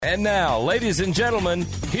And now, ladies and gentlemen,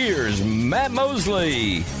 here's Matt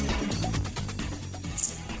Mosley.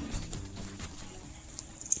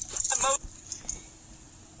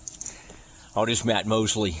 Oh, this is Matt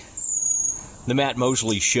Mosley. The Matt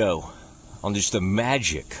Mosley Show on just the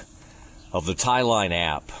magic of the Tie-Line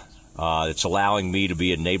app. It's allowing me to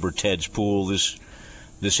be at neighbor Ted's pool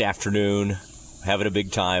this afternoon, having a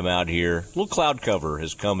big time out here. A little cloud cover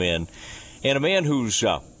has come in. And a man who's,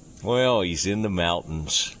 he's in the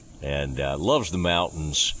mountains and loves the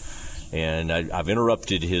mountains. And I've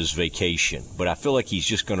interrupted his vacation, but I feel like he's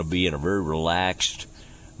just going to be in a very relaxed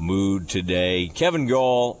mood today. Kevin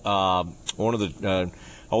Goll, one of the,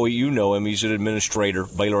 you know him. He's an administrator,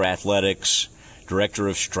 Baylor Athletics, director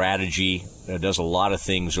of strategy, does a lot of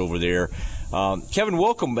things over there. Kevin,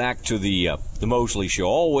 welcome back to the Mosley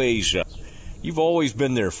Show. You've always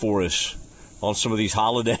been there for us on some of these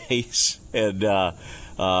holidays, and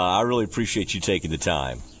I really appreciate you taking the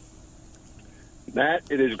time. Matt,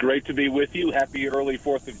 it is great to be with you. Happy early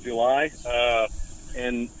 4th of July.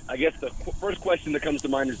 And I guess the first question that comes to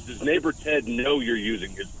mind is, does neighbor Ted know you're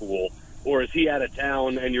using his pool? Or is he out of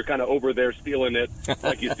town and you're kind of over there stealing it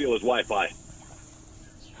like you steal his Wi-Fi?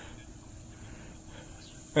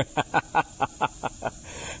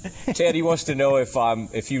 Ted, he wants to know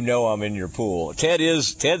if you know I'm in your pool.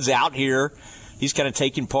 Ted's out here. He's kind of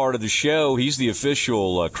taking part of the show. He's the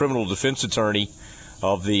official criminal defense attorney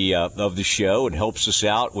of the show and helps us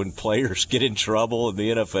out when players get in trouble in the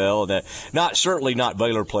NFL. And that certainly not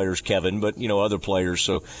Baylor players, Kevin, but other players.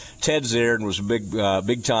 So Ted's there and was a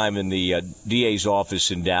big time in the DA's office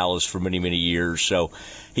in Dallas for many, many years. So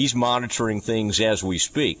he's monitoring things as we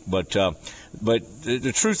speak. But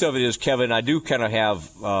the truth of it is, Kevin, I do kind of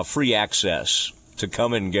have free access to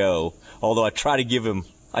come and go. Although I try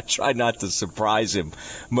not to surprise him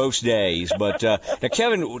most days. But now,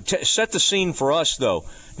 Kevin, set the scene for us, though.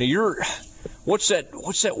 Now, what's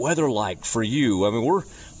that weather like for you? I mean,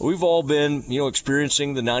 we've all been,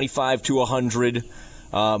 experiencing the 95 to 100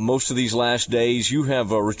 most of these last days. You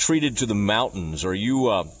have retreated to the mountains.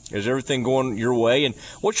 Is everything going your way? And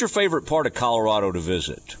what's your favorite part of Colorado to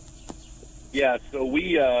visit? Yeah, so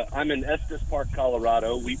I'm in Estes Park,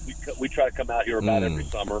 Colorado. We try to come out here about every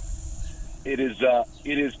summer. It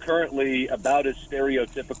is currently about as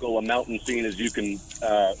stereotypical a mountain scene as you can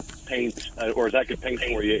paint, or as I could paint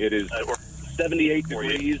for you. It is 78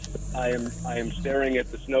 degrees. I am staring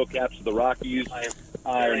at the snow caps of the Rockies.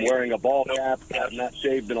 I am wearing a ball cap. I have not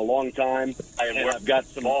shaved in a long time. And I've got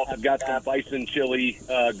some bison chili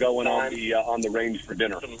going on the range for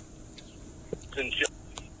dinner.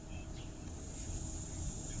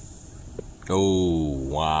 Oh,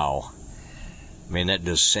 wow. Man,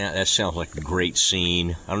 that sounds like a great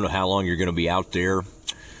scene. I don't know how long you're going to be out there.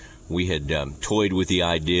 We had toyed with the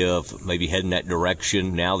idea of maybe heading that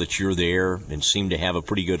direction now that you're there and seem to have a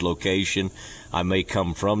pretty good location. I may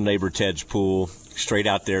come from neighbor Ted's pool straight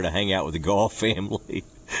out there to hang out with the Goll family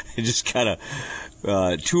and just kind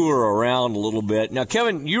of tour around a little bit. Now,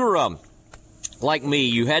 Kevin, you're like me.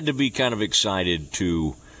 You had to be kind of excited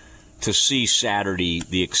to see Saturday,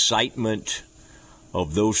 the excitement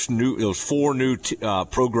of those four new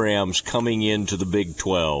programs coming into the Big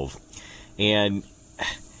 12. And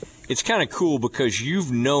it's kind of cool because you've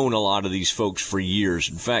known a lot of these folks for years.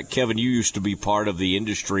 In fact, Kevin, you used to be part of the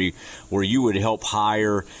industry where you would help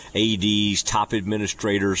hire ADs, top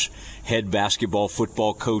administrators, head basketball,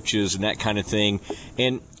 football coaches, and that kind of thing.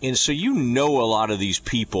 And so you know a lot of these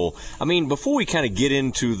people. I mean, before we kind of get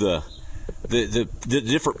into the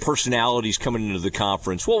different personalities coming into the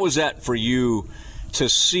conference, what was that for you to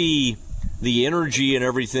see the energy and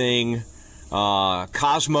everything?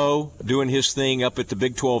 Cosmo doing his thing up at the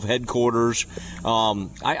Big 12 headquarters.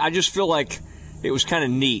 I just feel like it was kind of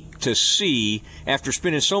neat to see, after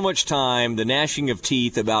spending so much time, the gnashing of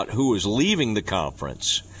teeth about who is leaving the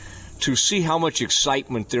conference, to see how much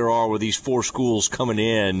excitement there are with these four schools coming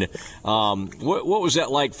in. What was that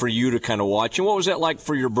like for you to kind of watch? And what was that like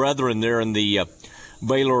for your brethren there in the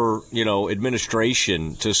Baylor,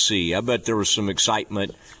 administration to see? I bet there was some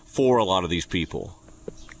excitement for a lot of these people.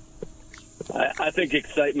 I think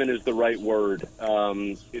excitement is the right word.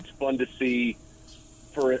 It's fun to see.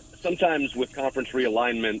 Sometimes with conference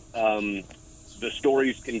realignment, the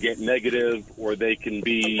stories can get negative, or they can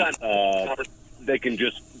be they can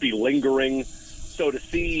just be lingering. So to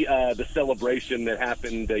see the celebration that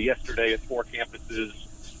happened yesterday at four campuses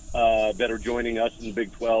that are joining us in the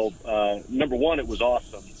Big 12, number one, it was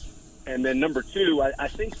awesome. And then number two, I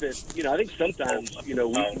think that, I think sometimes,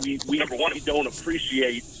 we don't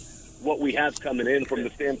appreciate what we have coming in from the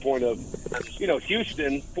standpoint of,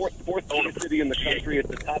 Houston, fourth biggest city in the country, it's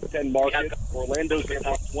a top 10 market. Orlando's a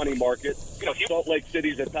top 20 market. Salt Lake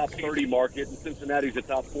City's a top 30 market, and Cincinnati's a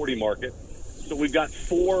top 40 market. So we've got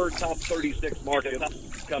 4 top 36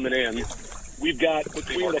 markets coming in. We've got,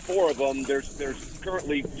 between the 4 of them, there's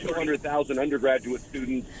currently 200,000 undergraduate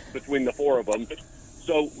students between the 4 of them.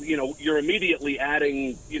 So, you're immediately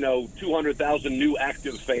adding, 200,000 new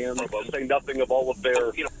active fans, to say nothing of all of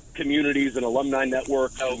their communities and alumni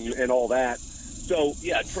networks and all that. So,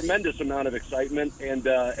 yeah, tremendous amount of excitement and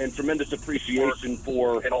tremendous appreciation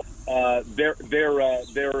for their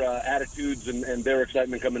attitudes and their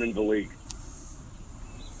excitement coming into the league.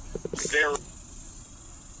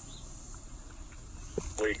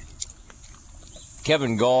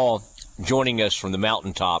 Kevin Goll joining us from the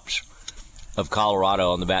mountaintops of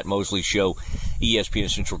Colorado on the Matt Mosley Show, ESPN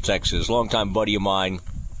Central Texas. Longtime buddy of mine,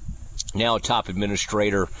 now a top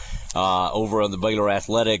administrator over on the Baylor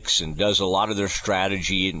Athletics, and does a lot of their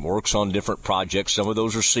strategy and works on different projects. Some of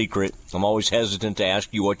those are secret. I'm always hesitant to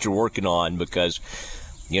ask you what you're working on because,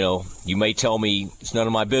 you may tell me it's none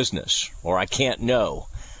of my business or I can't know.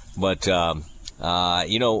 But,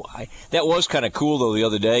 that was kind of cool, though, the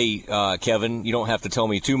other day, Kevin. You don't have to tell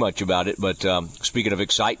me too much about it, but speaking of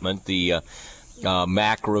excitement, the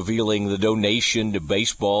MAC revealing the donation to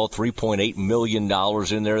baseball, $3.8 million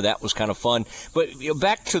in there. That was kind of fun. But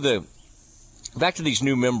back to these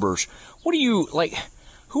new members, what do you like?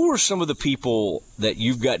 Who are some of the people that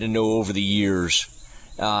you've gotten to know over the years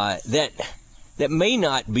that may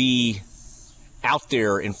not be out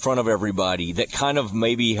there in front of everybody, that kind of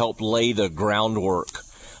maybe help lay the groundwork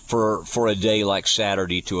for a day like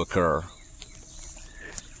Saturday to occur?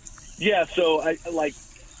 Yeah, so I like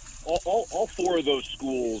all 4 of those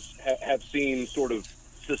schools have seen sort of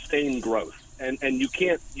sustained growth, and you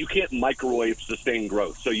can't microwave sustained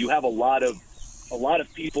growth. So you have a lot of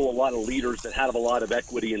people, a lot of leaders that have a lot of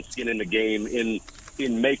equity and skin in the game in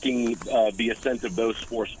making the ascent of those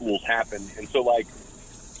 4 schools happen. And so, like,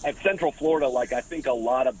 at Central Florida, I think a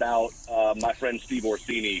lot about my friend Steve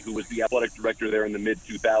Orsini, who was the athletic director there in the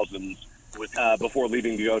mid-2000s before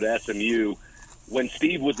leaving to go to SMU. When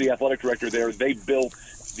Steve was the athletic director there, they built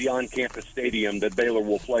the on-campus stadium that Baylor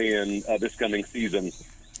will play in this coming season.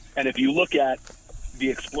 And if you look at the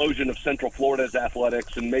explosion of Central Florida's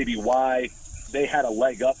athletics and maybe why they had a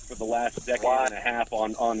leg up for the last decade and a half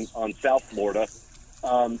on South Florida,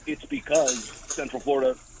 it's because Central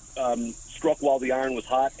Florida struck while the iron was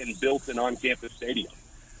hot and built an on-campus stadium.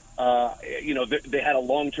 They had a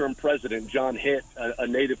long-term president, John Hitt, a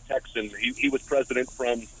native Texan. He was president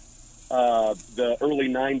from the early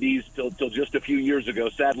 90s till just a few years ago.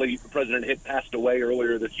 Sadly, President Hitt passed away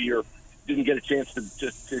earlier this year. Didn't get a chance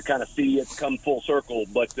to kind of see it come full circle.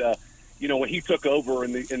 But, when he took over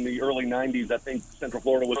in the early 90s, I think Central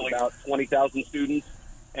Florida was about 20,000 students.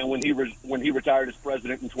 And when he retired as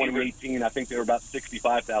president in 2018, I think they were about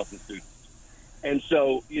 65,000 students. And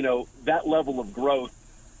so, that level of growth,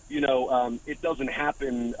 it doesn't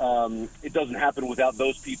happen. It doesn't happen without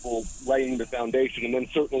those people laying the foundation. And then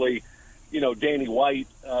certainly, Danny White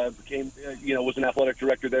was an athletic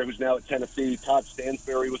director there, who's now at Tennessee. Todd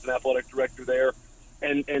Stansberry was an athletic director there,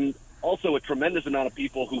 and also a tremendous amount of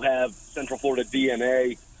people who have Central Florida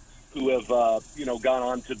DNA, who have gone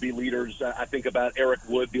on to be leaders. I think about Eric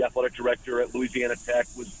Wood, the athletic director at Louisiana Tech,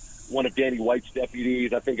 was one of Danny White's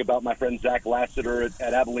deputies. I think about my friend Zach Lassiter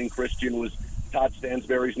at Abilene Christian, was Todd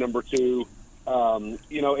Stansberry's number 2. And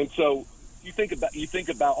so you think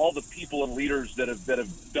about all the people and leaders that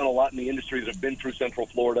have done a lot in the industry, that have been through Central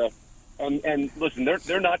Florida. And listen,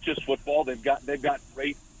 they're not just football. They've got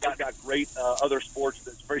great other sports.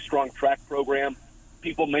 That's a very strong track program.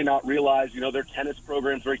 People may not realize, their tennis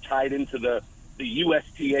program is very tied into the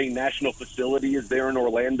USTA national facility is there in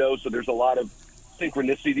Orlando. So there's a lot of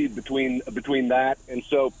synchronicity between that. And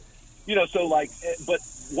so, but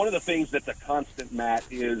one of the things that's a constant, Matt,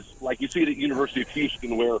 is like you see it at University of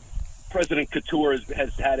Houston, where President Couture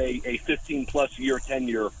has had a 15-plus year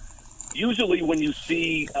tenure. Usually when you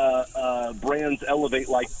see brands elevate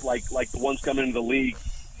like the ones coming into the league,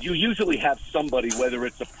 you usually have somebody, whether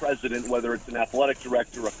it's a president, whether it's an athletic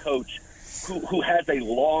director, a coach, who has a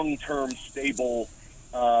long-term stable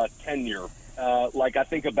tenure. Like I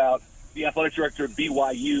think about the athletic director of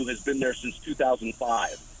BYU has been there since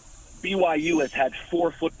 2005. BYU has had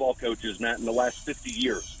 4 football coaches, Matt, in the last 50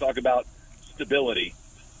 years. Talk about stability.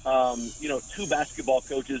 2 basketball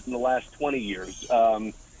coaches in the last 20 years.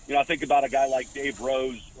 I think about a guy like Dave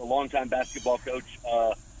Rose, a longtime basketball coach,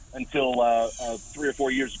 until 3 or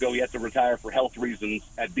 4 years ago he had to retire for health reasons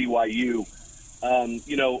at BYU.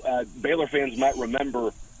 Baylor fans might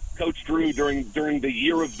remember Coach Drew during the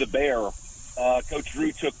year of the Bear Coach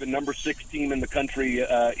Drew took the number 6 team in the country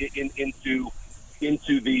into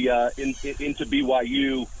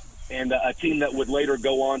BYU, and a team that would later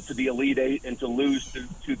go on to the Elite Eight and to lose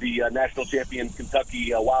to the national champion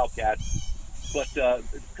Kentucky Wildcats. But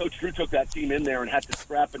Coach Drew took that team in there and had to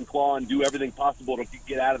scrap and claw and do everything possible to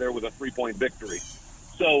get out of there with a 3-point victory.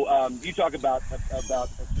 So you talk about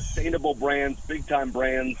sustainable brands, big-time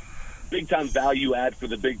value add for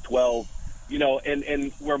the Big 12. You know,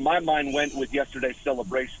 and where my mind went with yesterday's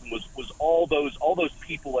celebration was all those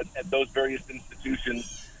people at those various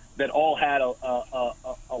institutions that all had a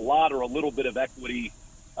lot or a little bit of equity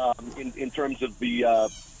in terms of the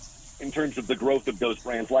growth of those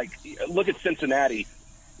brands. Like, look at Cincinnati.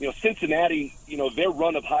 You know, Cincinnati, you know, their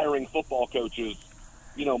run of hiring football coaches,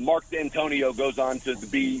 you know, Mark D'Antonio goes on to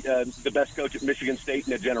be the best coach at Michigan State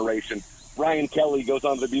in a generation. Brian Kelly goes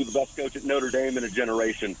on to be the best coach at Notre Dame in a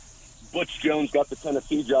generation. Butch Jones got the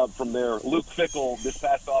Tennessee job from there. Luke Fickell this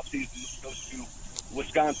past offseason goes to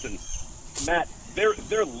Wisconsin. Matt,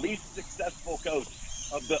 their least successful coach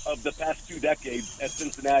of the past 2 decades at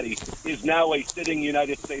Cincinnati is now a sitting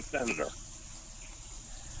United States senator.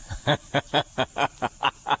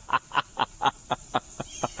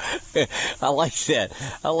 I like that.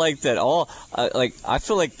 I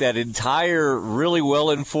feel like that entire really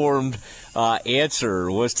well-informed answer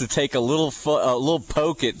was to take a little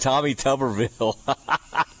poke at Tommy Tuberville.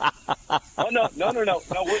 Oh, no.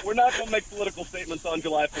 We're not going to make political statements on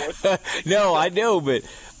July 4th. No, I know, but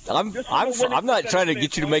I'm not trying to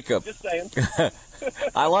get you to make a. Just saying.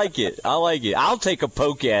 I like it. I'll take a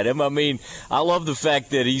poke at him. I mean, I love the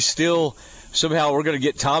fact that he's still. Somehow we're going to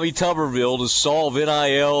get Tommy Tuberville to solve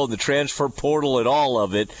NIL and the transfer portal and all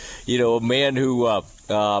of it. You know, a man who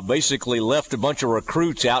basically left a bunch of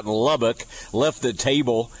recruits out in Lubbock, left the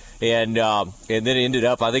table, and then ended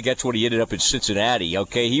up. I think that's when he ended up in Cincinnati.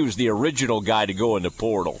 Okay, he was the original guy to go in the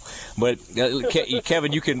portal. But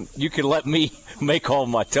Kevin, you can let me make all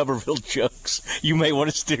my Tuberville jokes. You may want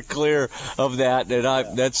to steer clear of that,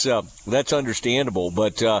 and that's understandable.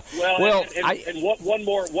 But one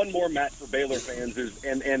more Matt for Baylor fans is,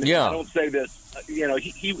 and yeah. I don't say this, you know,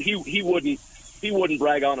 he wouldn't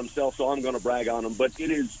brag on himself, so I'm going to brag on him. But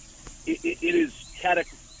it is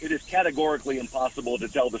categorically impossible to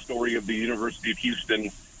tell the story of the University of Houston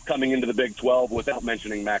coming into the Big 12 without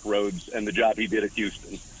mentioning Mack Rhoades and the job he did at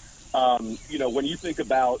Houston. You know, when you think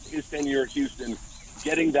about his tenure at Houston,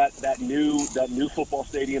 getting that new football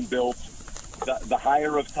stadium built, the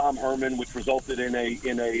hire of Tom Herman, which resulted in a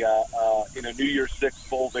New Year's Six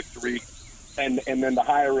bowl victory, and then the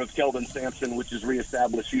hire of Kelvin Sampson, which has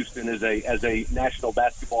reestablished Houston as a national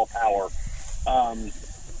basketball power.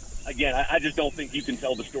 Again, I just don't think you can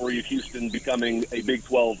tell the story of Houston becoming a Big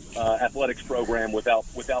 12 athletics program without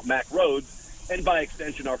Mack Rhoades. And by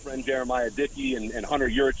extension, our friend Jeremiah Dickey and Hunter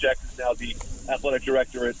Yurachek is now the athletic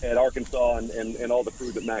director at Arkansas and all the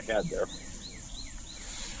crew that Mack had there.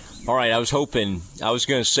 All right, I was going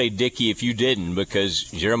to say Dickey if you didn't, because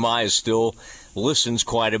Jeremiah still listens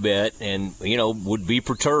quite a bit and, you know, would be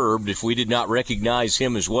perturbed if we did not recognize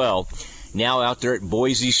him as well. Now out there at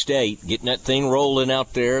Boise State, getting that thing rolling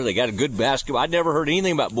out there. They got a good basketball. I'd never heard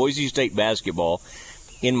anything about Boise State basketball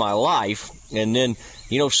in my life. And then,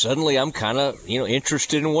 you know, suddenly I'm kind of, you know,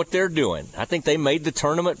 interested in what they're doing. I think they made the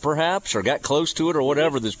tournament perhaps or got close to it or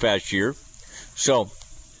whatever this past year. So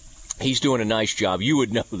he's doing a nice job. You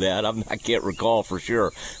would know that. I can't recall for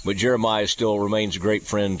sure. But Jeremiah still remains a great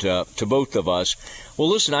friend to both of us. Well,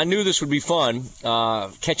 listen, I knew this would be fun,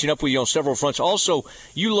 catching up with you on several fronts. Also,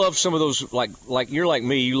 you love some of those, like you're like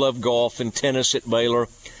me, you love golf and tennis at Baylor.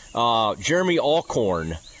 Jeremy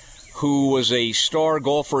Alcorn, who was a star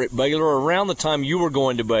golfer at Baylor around the time you were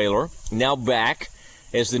going to Baylor, now back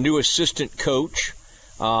as the new assistant coach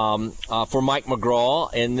for Mike McGraw.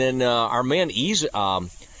 And then our man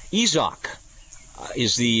Izak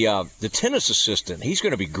is the tennis assistant. He's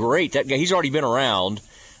going to be great. That guy, he's already been around,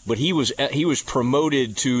 but he was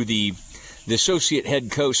promoted to the associate head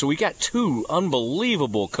coach. So we got 2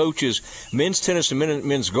 unbelievable coaches, men's tennis and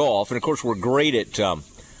men's golf. And, of course, we're great at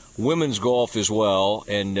women's golf as well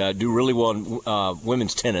and do really well in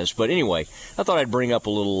women's tennis. But anyway, I thought I'd bring up a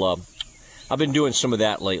little I've been doing some of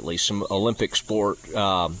that lately, some Olympic sport,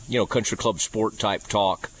 country club sport type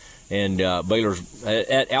talk. And Baylor's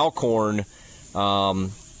at Alcorn,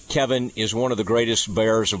 Kevin is one of the greatest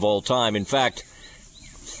Bears of all time. In fact,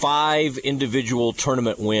 5 individual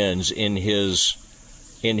tournament wins in his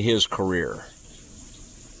career.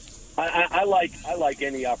 I like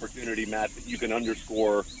any opportunity, Matt, that you can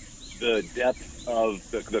underscore the depth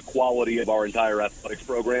of the quality of our entire athletics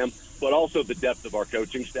program, but also the depth of our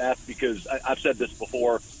coaching staff, because I've said this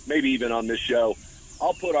before, maybe even on this show.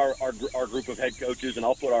 I'll put our group of head coaches, and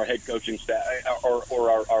I'll put our head coaching staff or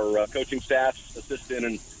our coaching staffs,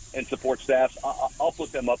 assistant and support staffs. I'll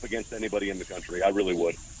put them up against anybody in the country. I really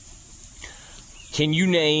would. Can you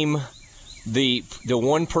name the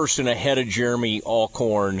one person ahead of Jeremy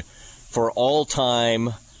Alcorn for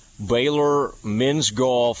all-time Baylor men's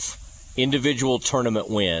golf individual tournament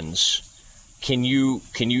wins? You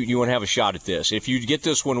want to have a shot at this? If you get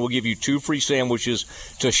this one, we'll give you 2 free sandwiches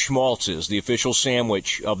to Schmaltz's, the official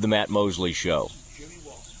sandwich of the Matt Mosley Show.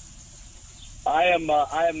 I am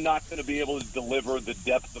not going to be able to deliver the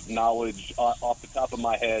depth of knowledge off the top of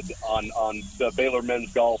my head on the Baylor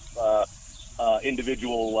men's golf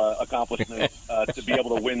individual accomplishment to be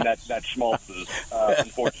able to win that Schmaltz's,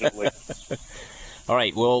 unfortunately. All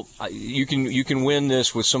right, well, you can win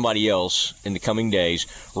this with somebody else in the coming days.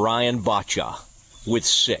 Ryan Bacha with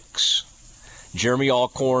 6. Jeremy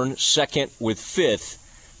Alcorn second with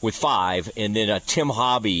 5, and then Tim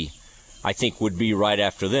Hobby, I think, would be right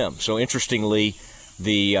after them. So interestingly,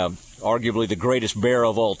 the arguably the greatest bear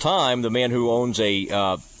of all time, the man who owns a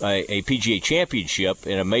PGA championship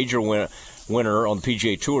and a major winner on the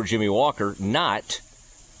PGA Tour, Jimmy Walker, not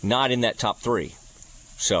in that top 3.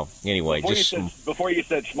 So anyway, before you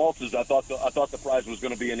said Schmaltz's, I thought the prize was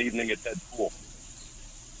going to be an evening at Ted's pool.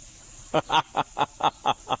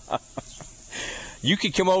 You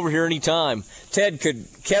could come over here anytime. Ted, could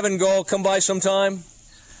Kevin Goll come by sometime?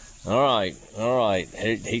 All right.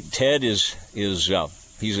 Ted is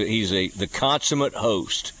the consummate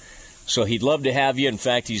host, so he'd love to have you. In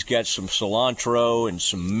fact, he's got some cilantro and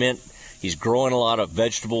some mint. He's growing a lot of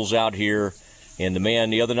vegetables out here, and the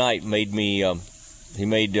man the other night made me. He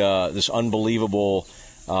made this unbelievable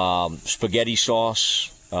spaghetti sauce,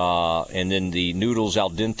 and then the noodles al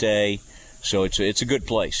dente. So it's a good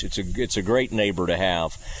place. It's a great neighbor to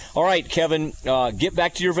have. All right, Kevin, get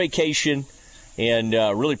back to your vacation, and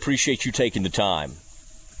really appreciate you taking the time.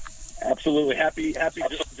 Absolutely, happy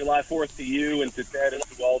July 4th to you and to Ted and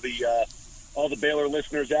to all the Baylor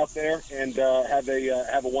listeners out there, and have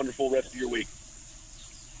a wonderful rest of your week.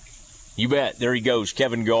 You bet. There he goes,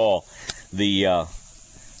 Kevin Goll, the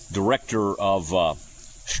director of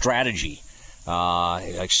strategy,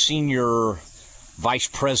 a senior vice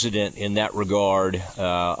president in that regard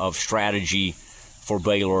of strategy for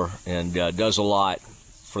Baylor, and does a lot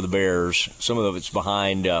for the Bears. Some of it's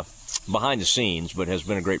behind the scenes, but has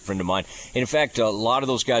been a great friend of mine. And in fact, a lot of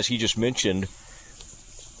those guys he just mentioned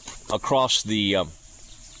across the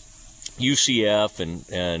UCF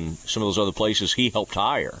and some of those other places he helped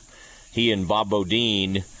hire. He and Bob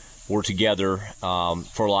Bodine were together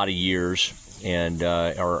for a lot of years, and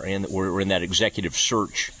we're in that executive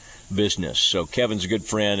search business. So Kevin's a good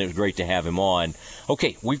friend. It was great to have him on.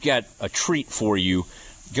 Okay, we've got a treat for you.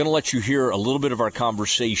 Going to let you hear a little bit of our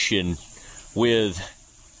conversation with,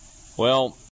 well,